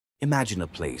Imagine a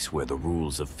place where the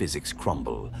rules of physics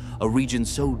crumble, a region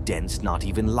so dense not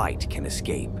even light can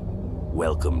escape.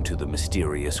 Welcome to the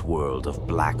mysterious world of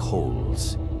black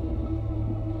holes.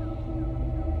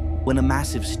 When a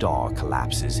massive star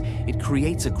collapses, it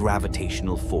creates a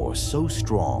gravitational force so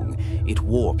strong it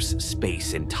warps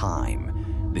space and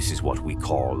time. This is what we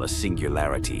call a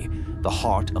singularity, the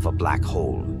heart of a black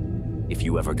hole. If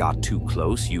you ever got too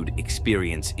close, you'd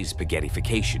experience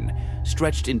spaghettification,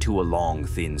 stretched into a long,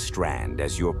 thin strand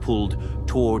as you're pulled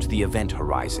toward the event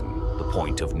horizon, the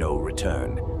point of no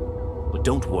return. But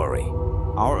don't worry,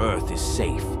 our Earth is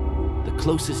safe. The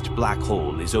closest black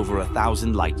hole is over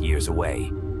 1,000 light-years away,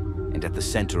 and at the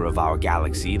center of our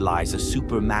galaxy lies a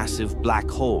supermassive black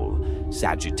hole,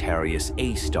 Sagittarius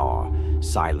A star,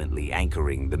 silently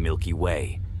anchoring the Milky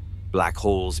Way. Black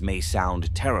holes may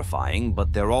sound terrifying,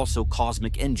 but they're also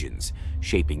cosmic engines,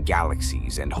 shaping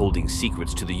galaxies and holding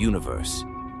secrets to the universe.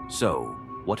 So,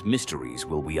 what mysteries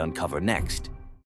will we uncover next?